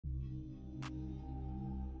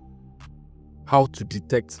How to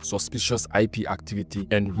detect suspicious IP activity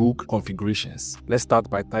and rogue configurations. Let's start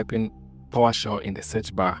by typing PowerShell in the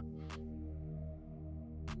search bar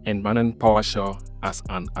and running PowerShell as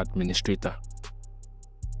an administrator.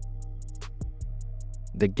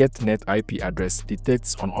 The Get-NetIP address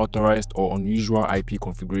detects unauthorized or unusual IP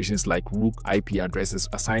configurations like rogue IP addresses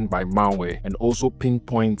assigned by malware, and also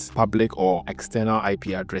pinpoint public or external IP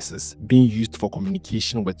addresses being used for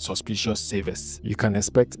communication with suspicious servers. You can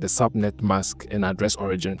expect the subnet mask and address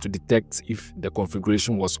origin to detect if the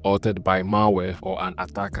configuration was altered by malware or an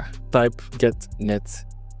attacker. Type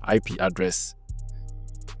Get-NetIP address.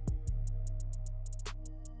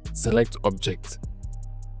 Select object.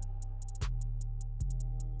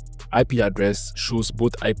 IP address shows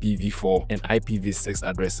both IPv4 and IPv6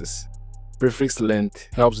 addresses. Prefix length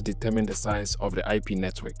helps determine the size of the IP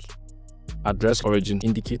network. Address origin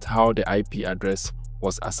indicates how the IP address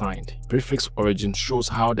was assigned. Prefix origin shows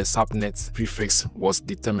how the subnet prefix was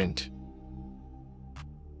determined.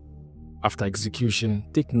 After execution,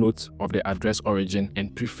 take note of the address origin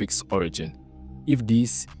and prefix origin. If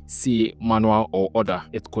these say manual or other,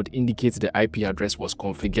 it could indicate the IP address was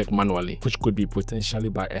configured manually, which could be potentially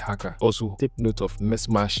by a hacker. Also, take note of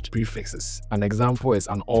mismatched prefixes. An example is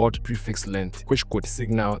an odd prefix length, which could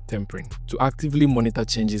signal tampering. To actively monitor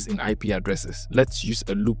changes in IP addresses, let's use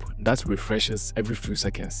a loop that refreshes every few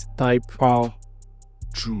seconds. Type while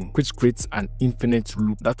true, which creates an infinite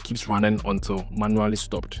loop that keeps running until manually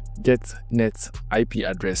stopped. Get-NetIP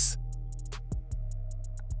address.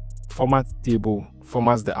 Format table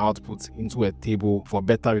formats the output into a table for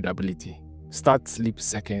better readability. Start sleep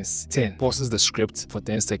seconds 10 pauses the script for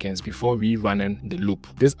 10 seconds before rerunning the loop.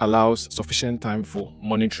 This allows sufficient time for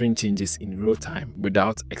monitoring changes in real time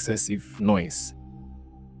without excessive noise.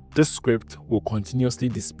 This script will continuously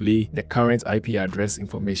display the current IP address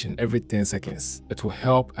information every 10 seconds. It will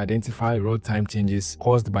help identify real-time changes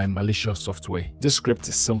caused by malicious software. This script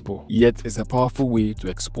is simple, yet is a powerful way to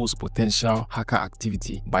expose potential hacker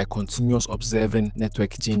activity by continuously observing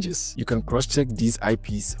network changes. You can cross-check these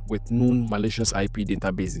IPs with known malicious IP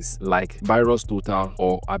databases like VirusTotal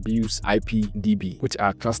or Abuse IPDB, which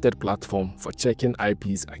are trusted platforms for checking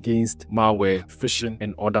IPs against malware, phishing,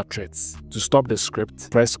 and other threats. To stop the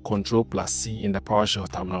script, press Ctrl+C in the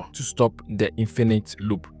PowerShell terminal to stop the infinite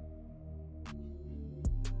loop.